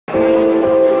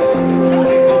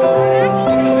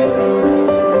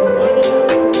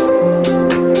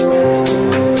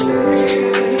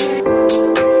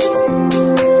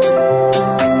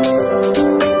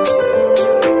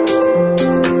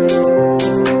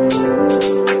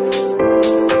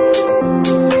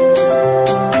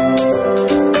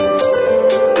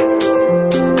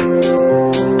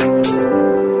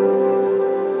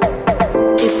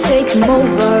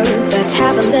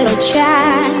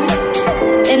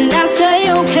And I say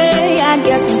okay, I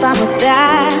guess I'm fine with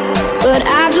that. But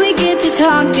as we get to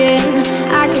talking,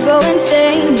 I could go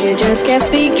insane. You just kept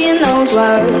speaking those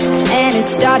words, and it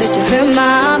started to hurt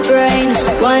my brain.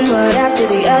 One word after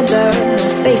the other, no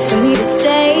space for me to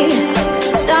say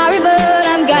sorry, but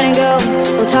I'm gotta go,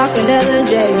 we'll talk another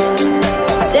day.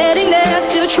 Sitting there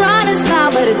still trying to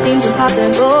smile, but it seems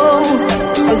impossible.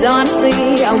 Cause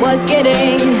honestly, I was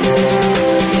getting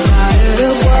tired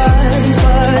of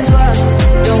words,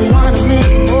 don't wanna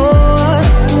make more.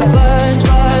 Words,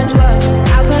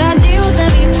 how could I deal with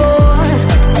them before?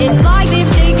 It's like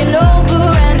they've taken over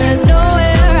and there's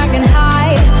nowhere I can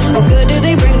hide. What good do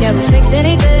they bring? Never fix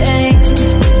anything.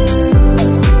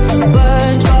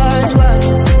 Words,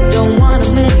 don't wanna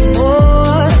make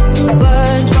more.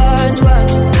 Words,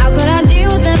 how could I deal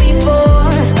with them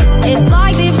before? It's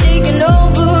like they've taken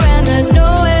over and there's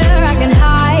nowhere I can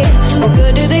hide. What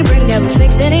good do they bring? Never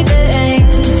fix anything.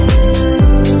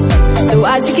 So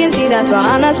as you can see, that's why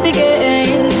I'm not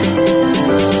speaking.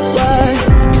 Words.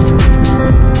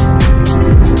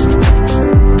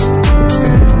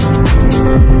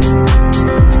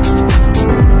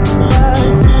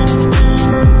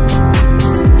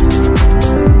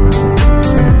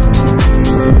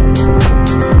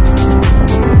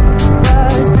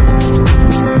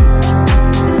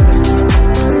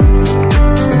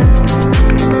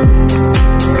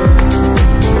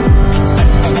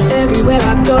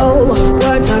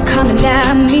 Words are coming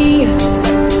at me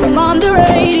from on the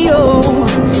radio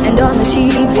and on the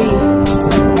TV.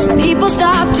 People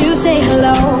stop to say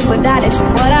hello, but that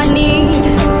isn't what I need.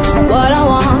 What I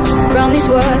want from these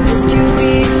words is to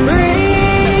be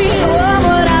free. One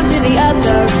word after the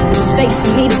other, no space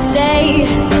for me to say.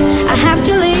 I have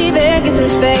to leave and get some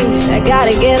space, I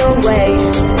gotta get away.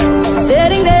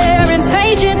 Sitting there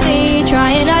impatiently,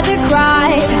 trying not to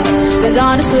cry. Cause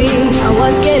honestly, I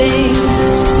was getting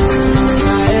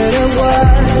tired of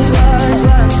words,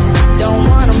 don't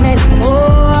wanna make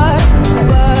more.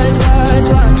 Words,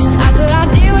 how could I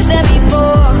deal with them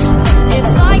before?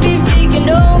 It's like they've taken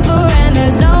over and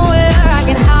there's nowhere I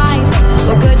can hide.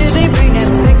 What good do they bring?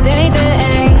 Never fix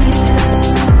anything.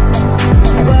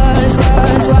 Words,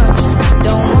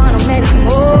 don't wanna make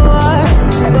more.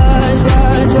 Words,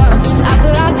 how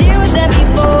could I deal with them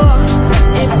before?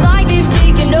 It's like they've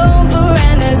taken over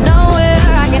and there's nowhere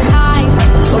I can hide.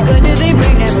 What good do they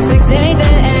bring? Never fix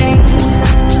anything.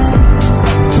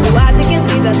 So as you can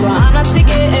see, that's why I'm not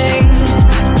speaking.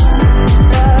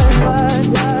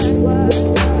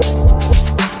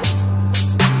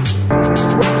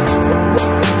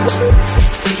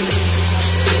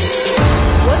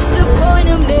 What's the point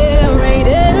of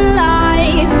narrating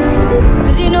life?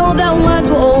 Cause you know that words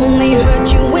will only hurt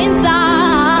you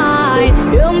inside.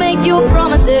 You'll make your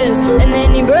promises and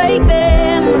then you break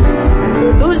them.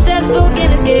 Who says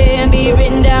forgiveness can be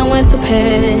written down with a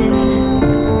pen?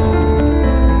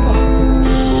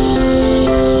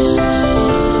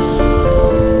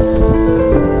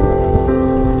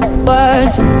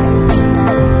 Words.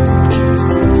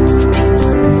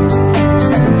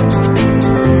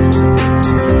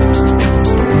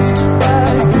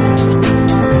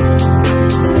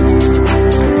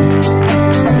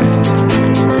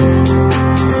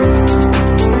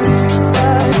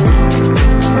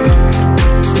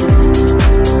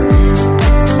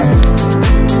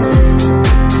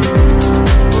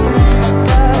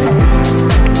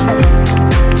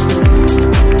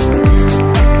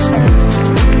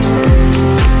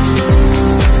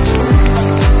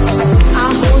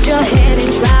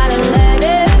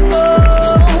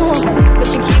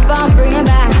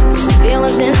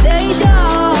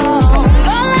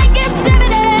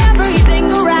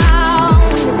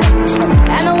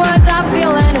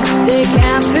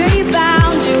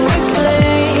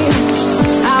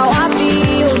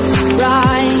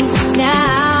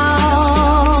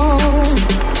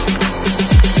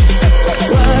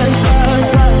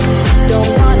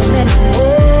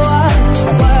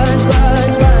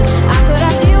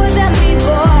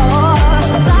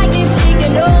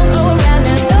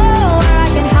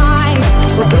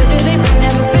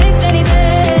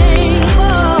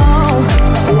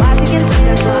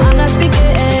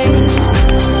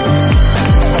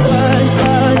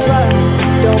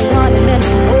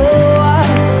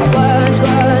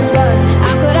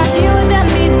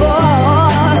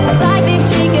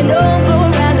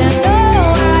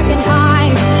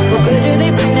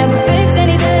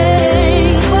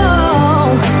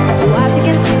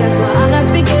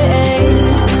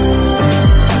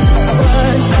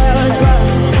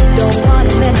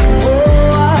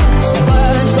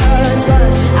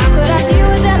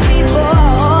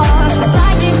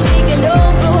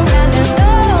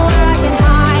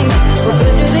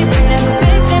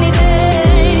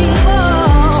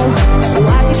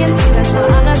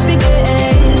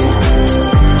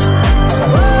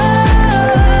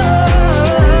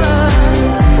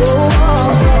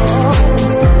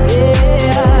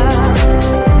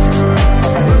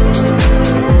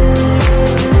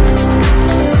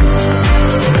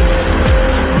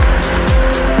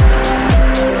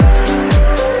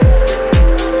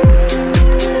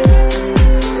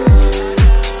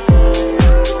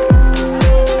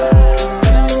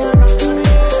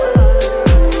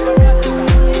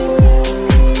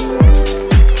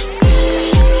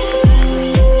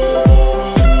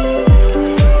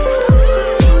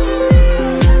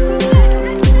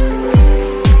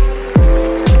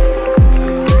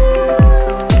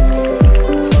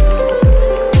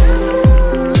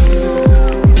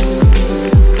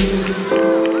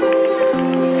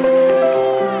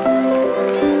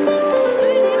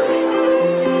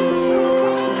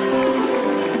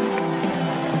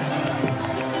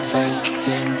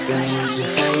 coals of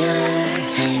fire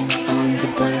hang on to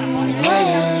burning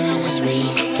wires. We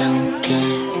don't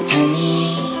care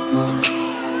anymore.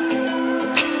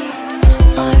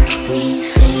 Are we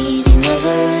fading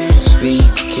lovers? We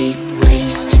keep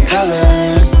wasting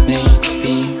colors.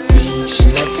 Maybe we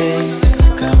should let this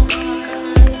go.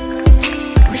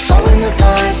 We're falling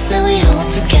apart, still we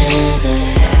hold together.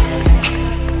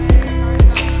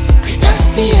 We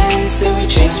passed the end, still we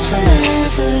chase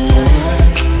forever.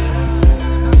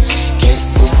 Guess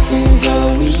this is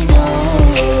all we know.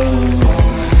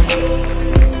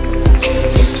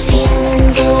 This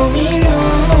feeling's all we know.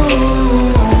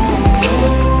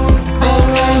 I'll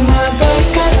ride my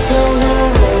bike, I told the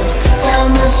road, down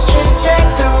the streets, right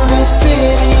through the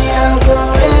city. I'll go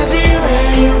everywhere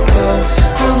you go,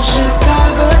 from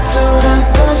Chicago to the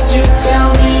coast. You tell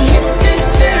me hit this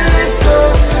and let's go.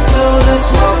 Blow the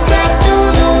smoke right through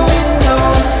the window,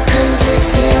 'cause this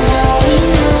is all we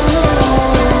know.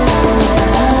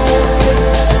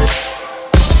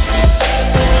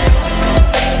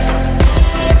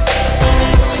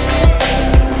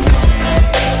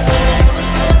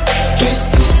 Guess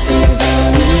this is all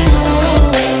we know.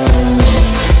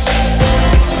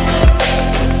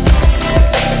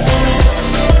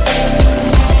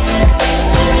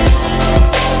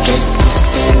 Guess this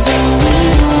is all we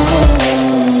know.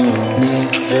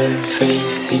 Never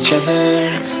face each other,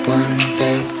 one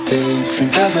bed,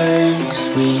 different covers.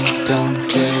 We don't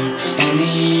care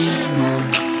anymore.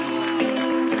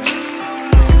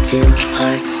 Two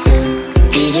hearts